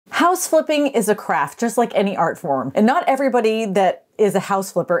House flipping is a craft, just like any art form. And not everybody that is a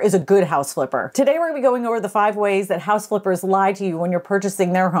house flipper is a good house flipper. Today we're going to be going over the 5 ways that house flippers lie to you when you're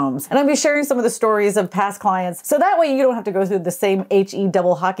purchasing their homes. And I'll be sharing some of the stories of past clients, so that way you don't have to go through the same HE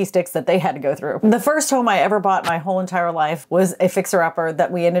double hockey sticks that they had to go through. The first home I ever bought my whole entire life was a fixer-upper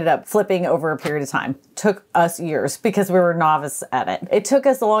that we ended up flipping over a period of time. Took us years because we were novice at it. It took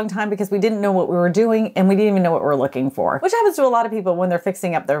us a long time because we didn't know what we were doing and we didn't even know what we were looking for, which happens to a lot of people when they're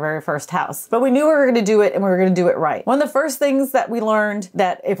fixing up their very first house. But we knew we were going to do it and we were going to do it right. One of the first things that we learned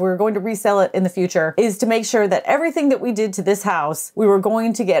that if we were going to resell it in the future is to make sure that everything that we did to this house, we were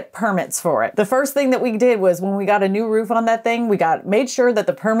going to get permits for it. The first thing that we did was when we got a new roof on that thing, we made sure that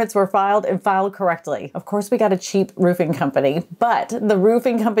the permits were filed and filed correctly. Of course, we got a cheap roofing company, but the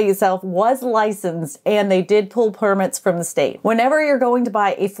roofing company itself was licensed and they did pull permits from the state. Whenever you're going to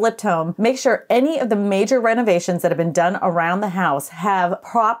buy a flipped home, make sure any of the major renovations that have been done around the house have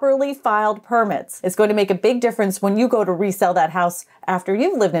properly filed permits. It's going to make a big difference when you go to resell that house after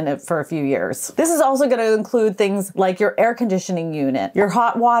you've lived in it for a few years. This is also going to include things like your air conditioning unit, your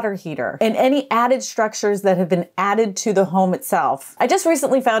hot water heater, and any added structures that have been added to the home itself. I just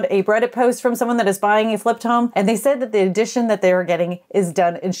recently found a Reddit post from someone that is buying a flipped home, and they said that the addition that they are getting is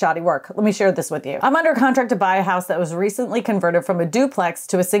done in shoddy work. Let me share this with you. I'm under contract to buy a house that was recently converted from a duplex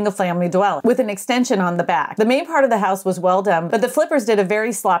to a single family dwelling with an extension on the back. The main part of the house was well done, but the flippers did a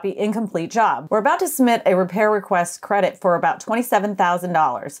very sloppy, incomplete job. We're about to submit a repair request credit for about $27,000.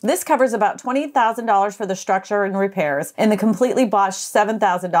 This covers about $20,000 for the structure and repairs and the completely botched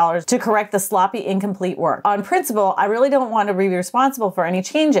 $7,000 to correct the sloppy, incomplete work. On principle, I really don't want to be responsible for any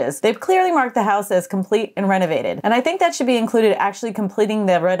changes. They've clearly marked the house as complete and renovated, and I think that should be included actually completing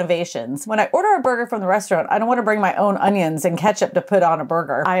the renovations. When I order a burger from the restaurant, I don't want to bring my own onions and ketchup to put on a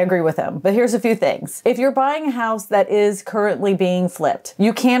burger. I agree with him, but here's a few things. If you're buying a house that is currently being flipped,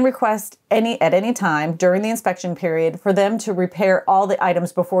 you can request at any time during the inspection period for them to repair all the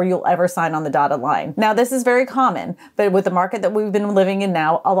items before you'll ever sign on the dotted line. Now, this is very common, but with the market that we've been living in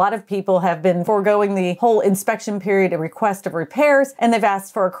now, a lot of people have been foregoing the whole inspection period and request of repairs, and they've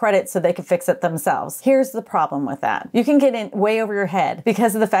asked for a credit so they can fix it themselves. Here's the problem with that. You can get in way over your head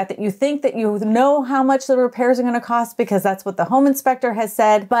because of the fact that you think that you know how much the repairs are going to cost because that's what the home inspector has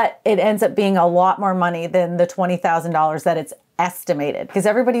said, but it ends up being a lot more money than the $20,000 that it's estimated, because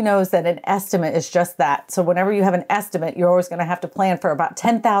everybody knows that an estimate is just that. So whenever you have an estimate, you're always going to have to plan for about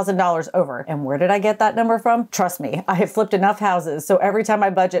 $10,000 over. And where did I get that number from? Trust me, I have flipped enough houses. So every time I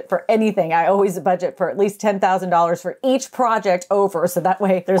budget for anything, I always budget for at least $10,000 for each project over. So that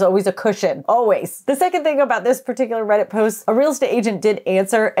way there's always a cushion, always. The second thing about this particular Reddit post, a real estate agent did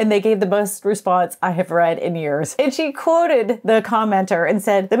answer and they gave the best response I have read in years. And she quoted the commenter and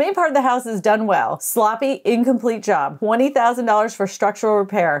said, "The main part of the house is done well. Sloppy, incomplete job. $20,000 for structural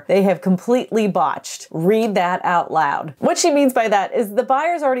repair. They have completely botched." Read that out loud. What she means by that is the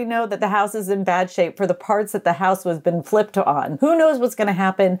buyers already know that the house is in bad shape for the parts that the house was been flipped on. Who knows what's going to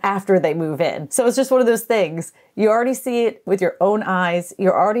happen after they move in? So it's just one of those things. You already see it with your own eyes. You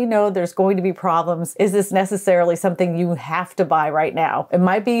already know there's going to be problems. Is this necessarily something you have to buy right now? It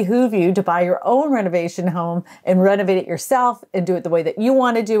might behoove you to buy your own renovation home and renovate it yourself and do it the way that you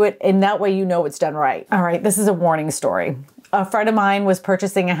want to do it. And that way you know it's done right. All right, this is a warning story. A friend of mine was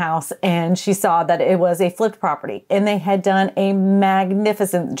purchasing a house and she saw that it was a flipped property and they had done a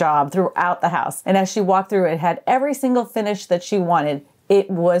magnificent job throughout the house. And as she walked through, it had every single finish that she wanted. It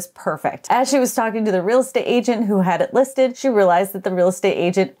was perfect. As she was talking to the real estate agent who had it listed, she realized that the real estate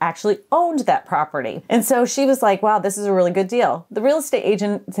agent actually owned that property. And so she was like, wow, this is a really good deal. The real estate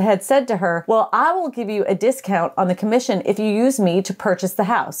agent had said to her, well, I will give you a discount on the commission if you use me to purchase the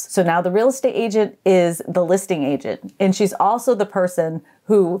house. So now the real estate agent is the listing agent, and she's also the person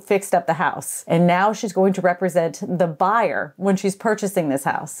who fixed up the house. And now she's going to represent the buyer when she's purchasing this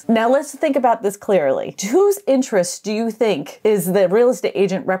house. Now let's think about this clearly. Whose interest do you think is the real estate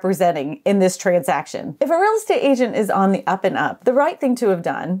agent representing in this transaction? If a real estate agent is on the up and up, the right thing to have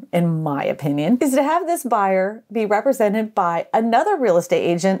done, in my opinion, is to have this buyer be represented by another real estate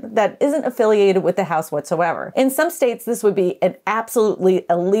agent that isn't affiliated with the house whatsoever. In some states, this would be an absolutely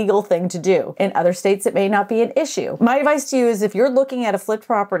illegal thing to do. In other states, it may not be an issue. My advice to you is if you're looking at a flipped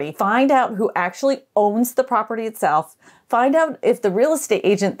property, find out who actually owns the property itself. Find out if the real estate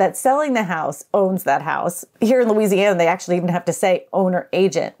agent that's selling the house owns that house. Here in Louisiana, they actually even have to say owner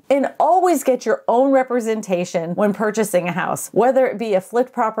agent. And always get your own representation when purchasing a house, whether it be a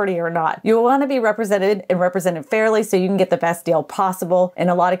flipped property or not. You want to be represented and represented fairly so you can get the best deal possible. In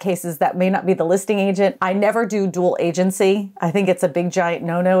a lot of cases, that may not be the listing agent. I never do dual agency. I think it's a big giant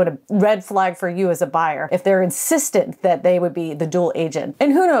no-no and a red flag for you as a buyer if they're insistent that they would be the dual agent.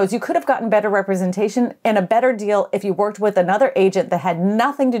 And who knows, you could have gotten better representation and a better deal if you worked with another agent that had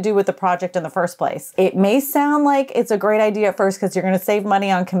nothing to do with the project in the first place. It may sound like it's a great idea at first because you're going to save money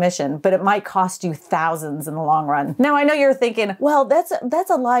on commission, but it might cost you thousands in the long run. Now, I know you're thinking, well, that's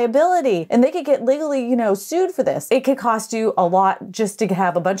a liability and they could get legally, sued for this. It could cost you a lot just to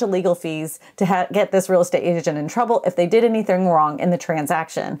have a bunch of legal fees to get this real estate agent in trouble if they did anything wrong in the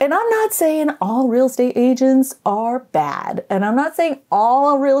transaction. And I'm not saying all real estate agents are bad. And I'm not saying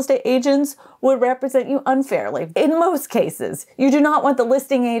all real estate agents would represent you unfairly. In most cases, you do not want the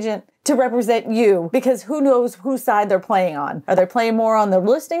listing agent to represent you because who knows whose side they're playing on. Are they playing more on the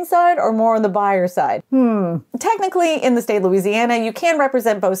listing side or more on the buyer side? Technically, in the state of Louisiana, you can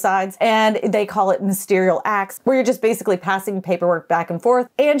represent both sides, and they call it ministerial acts, where you're just basically passing paperwork back and forth,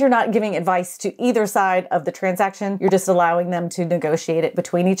 and you're not giving advice to either side of the transaction. You're just allowing them to negotiate it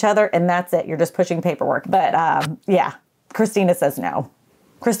between each other, and that's it. You're just pushing paperwork. But yeah, Kristina says no.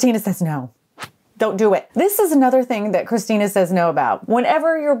 Kristina says no. Don't do it. This is another thing that Kristina says no about.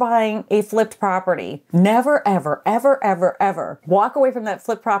 Whenever you're buying a flipped property, never, ever, ever, ever, ever walk away from that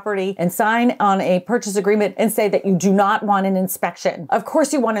flipped property and sign on a purchase agreement and say that you do not want an inspection. Of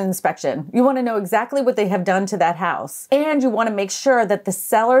course you want an inspection. You want to know exactly what they have done to that house. And you want to make sure that the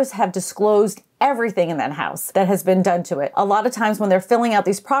sellers have disclosed everything in that house that has been done to it. A lot of times when they're filling out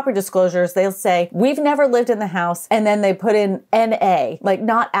these property disclosures, they'll say, we've never lived in the house, and then they put in NA, like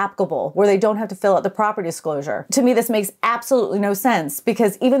not applicable, where they don't have to fill out the property disclosure. To me, this makes absolutely no sense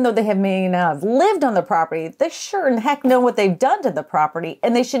because even though they may not have lived on the property, they sure in heck know what they've done to the property,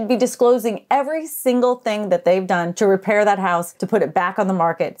 and they should be disclosing every single thing that they've done to repair that house, to put it back on the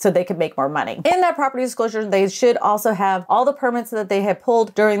market so they can make more money. In that property disclosure, they should also have all the permits that they had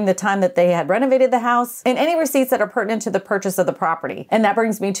pulled during the time that they had renovated the house and any receipts that are pertinent to the purchase of the property. And that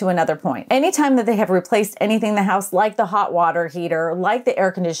brings me to another point. Anytime that they have replaced anything in the house, like the hot water heater, like the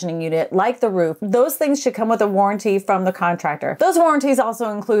air conditioning unit, like the roof, those things should come with a warranty from the contractor. Those warranties also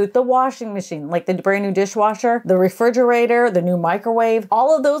include the washing machine, like the brand new dishwasher, the refrigerator, the new microwave.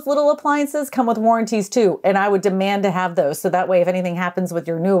 All of those little appliances come with warranties too. And I would demand to have those. So that way, if anything happens with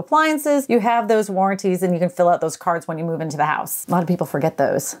your new appliances, you have those warranties and you can fill out those cards when you move into the house. A lot of people forget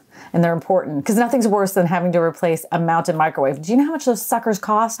those and they're important because nothing's worse than having to replace a mounted microwave. Do you know how much those suckers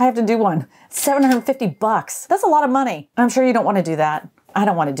cost? I have to do one. $750. That's a lot of money. I'm sure you don't want to do that. I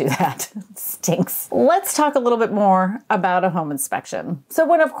don't want to do that. It stinks. Let's talk a little bit more about a home inspection.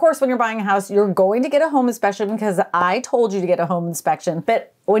 So of course, when you're buying a house, you're going to get a home inspection because I told you to get a home inspection.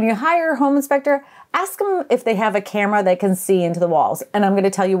 But when you hire a home inspector, ask them if they have a camera that can see into the walls. And I'm going to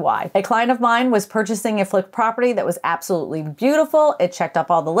tell you why. A client of mine was purchasing a flipped property that was absolutely beautiful. It checked up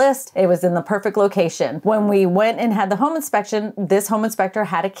all the lists. It was in the perfect location. When we went and had the home inspection, this home inspector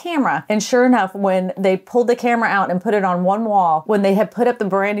had a camera. And sure enough, when they pulled the camera out and put it on one wall, when they had put up the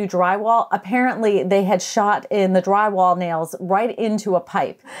brand new drywall, apparently they had shot in the drywall nails right into a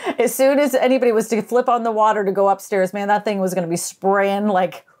pipe. As soon as anybody was to flip on the water to go upstairs, man, that thing was going to be spraying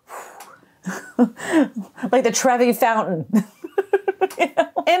like like the Trevi fountain.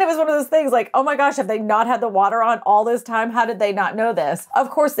 And it was one of those things like, oh my gosh, have they not had the water on all this time? How did they not know this? Of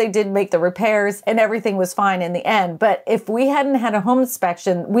course, they did make the repairs and everything was fine in the end. But if we hadn't had a home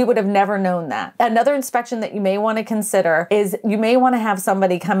inspection, we would have never known that. Another inspection that you may want to consider is you may want to have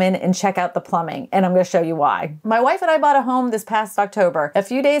somebody come in and check out the plumbing. And I'm going to show you why. My wife and I bought a home this past October. A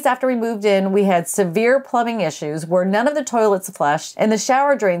few days after we moved in, we had severe plumbing issues where none of the toilets flushed and the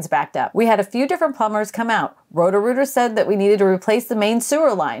shower drains backed up. We had a few different plumbers come out. Roto-Rooter said that we needed to replace the main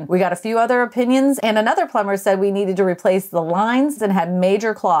sewer line. We got a few other opinions, and another plumber said we needed to replace the lines and had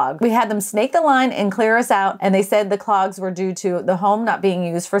major clogs. We had them snake the line and clear us out, and they said the clogs were due to the home not being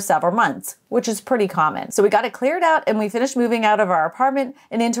used for several months, which is pretty common. So we got it cleared out, and we finished moving out of our apartment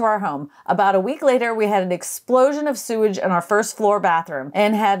and into our home. About a week later, we had an explosion of sewage in our first floor bathroom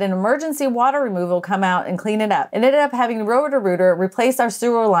and had an emergency water removal come out and clean it up. And ended up having Roto-Rooter replace our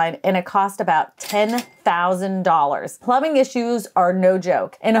sewer line, and it cost about $10,000. $1,000. Plumbing issues are no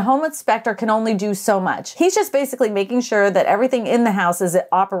joke, and a home inspector can only do so much. He's just basically making sure that everything in the house is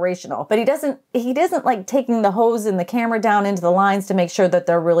operational, but he doesn't like taking the hose and the camera down into the lines to make sure that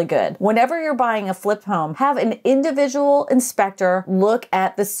they're really good. Whenever you're buying a flip home, have an individual inspector look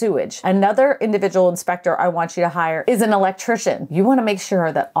at the sewage. Another individual inspector I want you to hire is an electrician. You want to make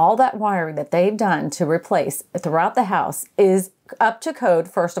sure that all that wiring that they've done to replace throughout the house is up to code,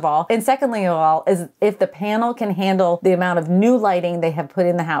 first of all. And secondly of all, is if the panel can handle the amount of new lighting they have put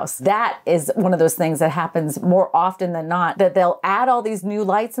in the house. That is one of those things that happens more often than not, that they'll add all these new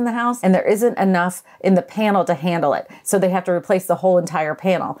lights in the house and there isn't enough in the panel to handle it. So they have to replace the whole entire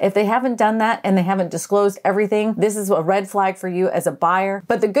panel. If they haven't done that and they haven't disclosed everything, this is a red flag for you as a buyer.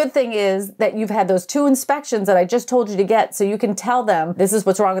 But the good thing is that you've had those 2 inspections that I just told you to get, so you can tell them this is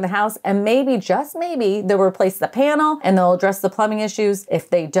what's wrong with the house, and maybe, just maybe, they'll replace the panel and they'll address the plumbing issues. If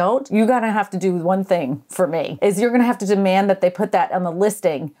they don't, you're gonna have to do one thing for me, is you're gonna have to demand that they put that on the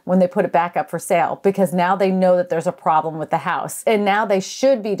listing when they put it back up for sale, because now they know that there's a problem with the house. And now they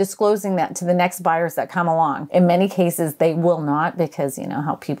should be disclosing that to the next buyers that come along. In many cases, they will not, because you know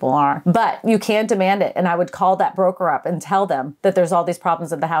how people are. But you can demand it, and I would call that broker up and tell them that there's all these problems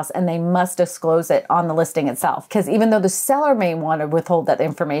with the house, and they must disclose it on the listing itself. Because even though the seller may want to withhold that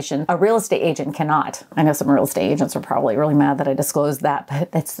information, a real estate agent cannot. I know some real estate agents are probably really mad that I disclosed that,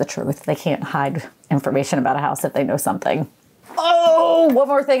 but that's the truth. They can't hide information about a house if they know something. Oh, one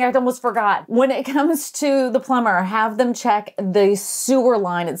more thing I almost forgot. When it comes to the plumber, have them check the sewer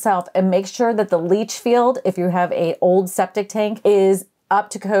line itself and make sure that the leach field, if you have an old septic tank, is up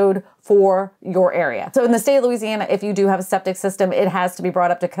to code for your area. So in the state of Louisiana, if you do have a septic system, it has to be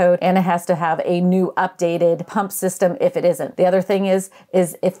brought up to code, and it has to have a new updated pump system if it isn't. The other thing is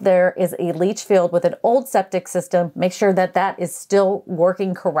if there is a leach field with an old septic system, make sure that that is still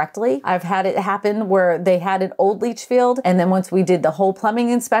working correctly. I've had it happen where they had an old leach field, and then once we did the whole plumbing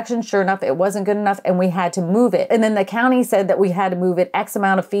inspection, sure enough, it wasn't good enough and we had to move it. And then the county said that we had to move it X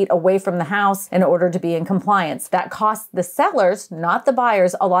amount of feet away from the house in order to be in compliance. That cost the sellers, not the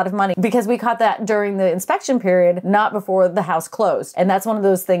buyers, a lot of money, because we caught that during the inspection period, not before the house closed. And that's one of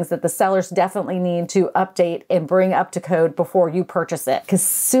those things that the sellers definitely need to update and bring up to code before you purchase it, because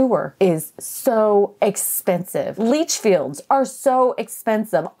sewer is so expensive. Leach fields are so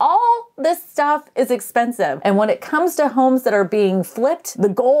expensive. All this stuff is expensive. And when it comes to homes that are being flipped, the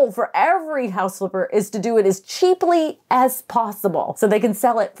goal for every house flipper is to do it as cheaply as possible so they can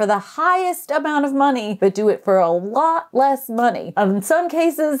sell it for the highest amount of money, but do it for a lot less money. In some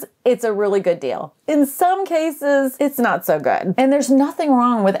cases, it's a really good deal. In some cases, it's not so good. And there's nothing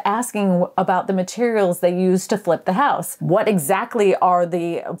wrong with asking about the materials they use to flip the house. What exactly are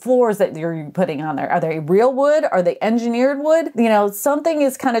the floors that you're putting on there? Are they real wood? Are they engineered wood? You know, something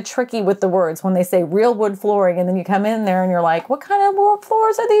is kind of tricky with the words when they say real wood flooring, and then you come in there and you're like, what kind of wood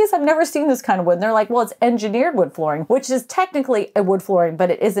floors are these? I've never seen this kind of wood. And they're like, well, it's engineered wood flooring, which is technically a wood flooring, but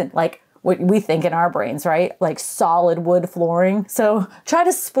it isn't like what we think in our brains, right? Like solid wood flooring. So try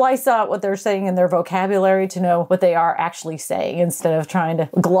to splice out what they're saying in their vocabulary to know what they are actually saying, instead of trying to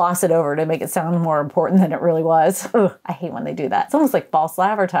gloss it over to make it sound more important than it really was. Ugh, I hate when they do that. It's almost like false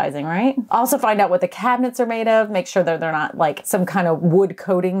advertising, right? Also find out what the cabinets are made of. Make sure that they're not like some kind of wood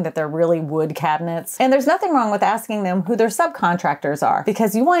coating, that they're really wood cabinets. And there's nothing wrong with asking them who their subcontractors are,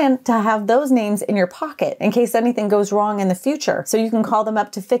 because you want to have those names in your pocket in case anything goes wrong in the future, so you can call them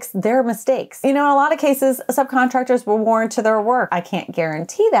up to fix their mistakes. You know, in a lot of cases, subcontractors will warrant to their work. I can't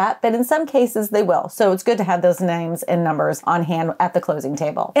guarantee that, but in some cases they will. So it's good to have those names and numbers on hand at the closing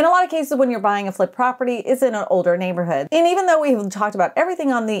table. In a lot of cases, when you're buying a flip property, it's in an older neighborhood. And even though we've talked about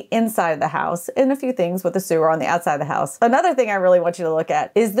everything on the inside of the house and a few things with the sewer on the outside of the house, another thing I really want you to look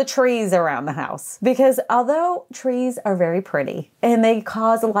at is the trees around the house. Because although trees are very pretty and they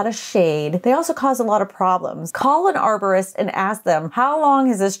cause a lot of shade, they also cause a lot of problems. Call an arborist and ask them, how long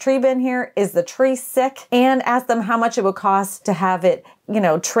has this tree been here? Is the tree sick? And ask them how much it would cost to have it, you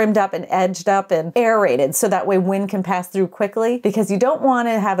know, trimmed up and edged up and aerated, so that way wind can pass through quickly, because you don't want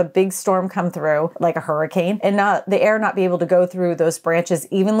to have a big storm come through like a hurricane and the air not be able to go through those branches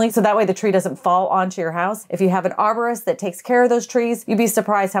evenly, so that way the tree doesn't fall onto your house. If you have an arborist that takes care of those trees, you'd be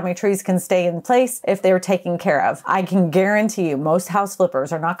surprised how many trees can stay in place if they were taken care of. I can guarantee you most house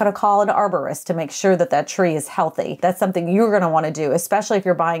flippers are not going to call an arborist to make sure that that tree is healthy. That's something you're going to want to do, especially if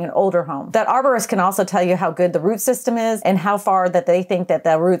you're buying an older home. That arborist can also tell you how good the root system is and how far that they think think that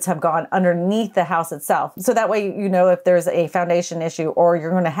the roots have gone underneath the house itself. So that way you know if there's a foundation issue or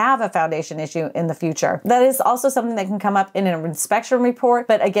you're going to have a foundation issue in the future. That is also something that can come up in an inspection report.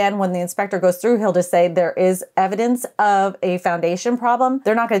 But again, when the inspector goes through, he'll just say there is evidence of a foundation problem.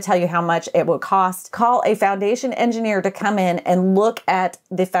 They're not going to tell you how much it will cost. Call a foundation engineer to come in and look at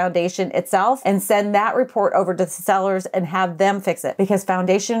the foundation itself and send that report over to the sellers and have them fix it, because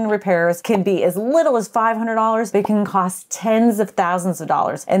foundation repairs can be as little as $500, but it can cost tens of thousands of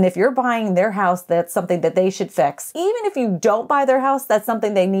dollars. And if you're buying their house, that's something that they should fix. Even if you don't buy their house, that's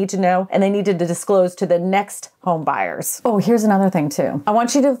something they need to know and they need to disclose to the next home buyers. Oh, here's another thing too. I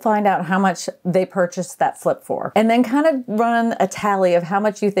want you to find out how much they purchased that flip for, and then kind of run a tally of how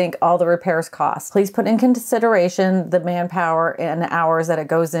much you think all the repairs cost. Please put in consideration the manpower and hours that it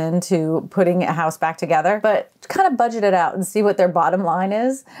goes into putting a house back together, but kind of budget it out and see what their bottom line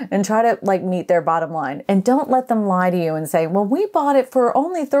is and try to like meet their bottom line. And don't let them lie to you and say, well, we bought it for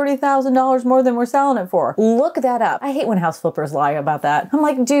only $30,000 more than we're selling it for. Look that up. I hate when house flippers lie about that. I'm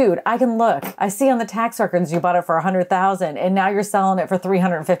like, dude, I can look. I see on the tax records you bought it for $100,000 and now you're selling it for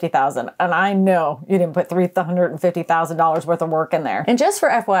 $350,000. And I know you didn't put $350,000 worth of work in there. And just for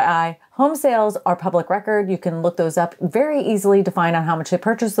FYI, home sales are public record. You can look those up very easily to find out how much they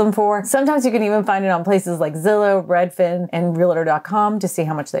purchased them for. Sometimes you can even find it on places like Zillow, Redfin, and Realtor.com to see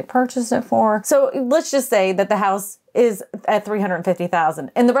how much they purchased it for. So let's just say that the house is at $350,000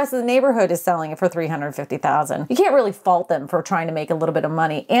 and the rest of the neighborhood is selling it for $350,000. You can't really fault them for trying to make a little bit of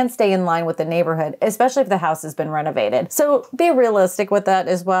money and stay in line with the neighborhood, especially if the house has been renovated. So be realistic with that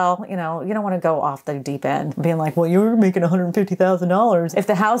as well. You know, you don't want to go off the deep end being like, well, you're making $150,000. If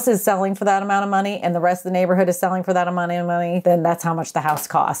the house is selling for that amount of money and the rest of the neighborhood is selling for that amount of money, then that's how much the house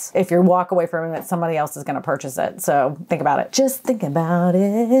costs. If you walk away from it, somebody else is going to purchase it. So think about it. Just think about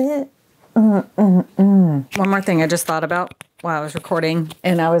it. One more thing I just thought about while I was recording,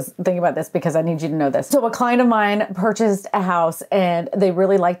 and I was thinking about this because I need you to know this. So a client of mine purchased a house and they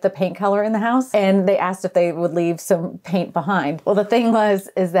really liked the paint color in the house, and they asked if they would leave some paint behind. Well, the thing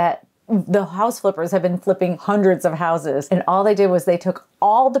is that the house flippers have been flipping hundreds of houses, and all they did was they took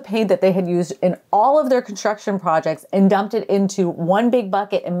all the paint that they had used in all of their construction projects and dumped it into one big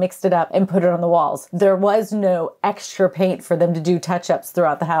bucket and mixed it up and put it on the walls. There was no extra paint for them to do touch-ups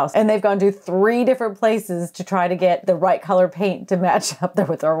throughout the house. And they've gone to 3 different places to try to get the right color paint to match up there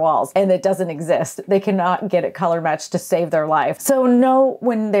with their walls. And it doesn't exist. They cannot get it color matched to save their life. So know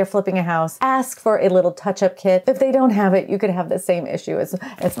when they're flipping a house, ask for a little touch-up kit. If they don't have it, you could have the same issue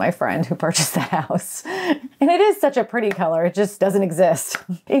as my friend who purchased the house. And it is such a pretty color. It just doesn't exist.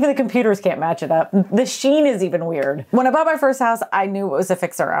 Even the computers can't match it up. The sheen is even weird. When I bought my first house, I knew it was a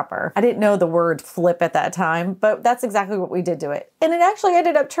fixer-upper. I didn't know the word flip at that time, but that's exactly what we did to it. And it actually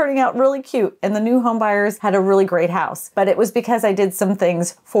ended up turning out really cute. And the new home buyers had a really great house. But it was because I did some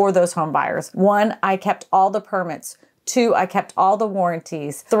things for those home buyers. 1, I kept all the permits. 2, I kept all the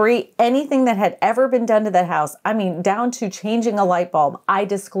warranties. 3, anything that had ever been done to that house, I mean, down to changing a light bulb, I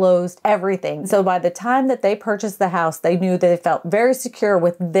disclosed everything. So by the time that they purchased the house, they knew that they felt very secure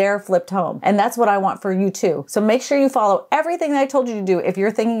with their flipped home. And that's what I want for you too. So make sure you follow everything that I told you to do if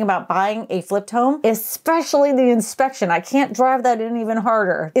you're thinking about buying a flipped home, especially the inspection. I can't drive that in even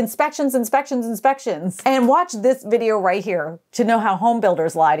harder. Inspections, inspections, inspections. And watch this video right here to know how home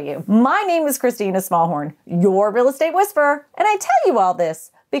builders lie to you. My name is Kristina Smallhorn, your real estate whisperer, and I tell you all this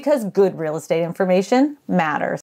because good real estate information matters.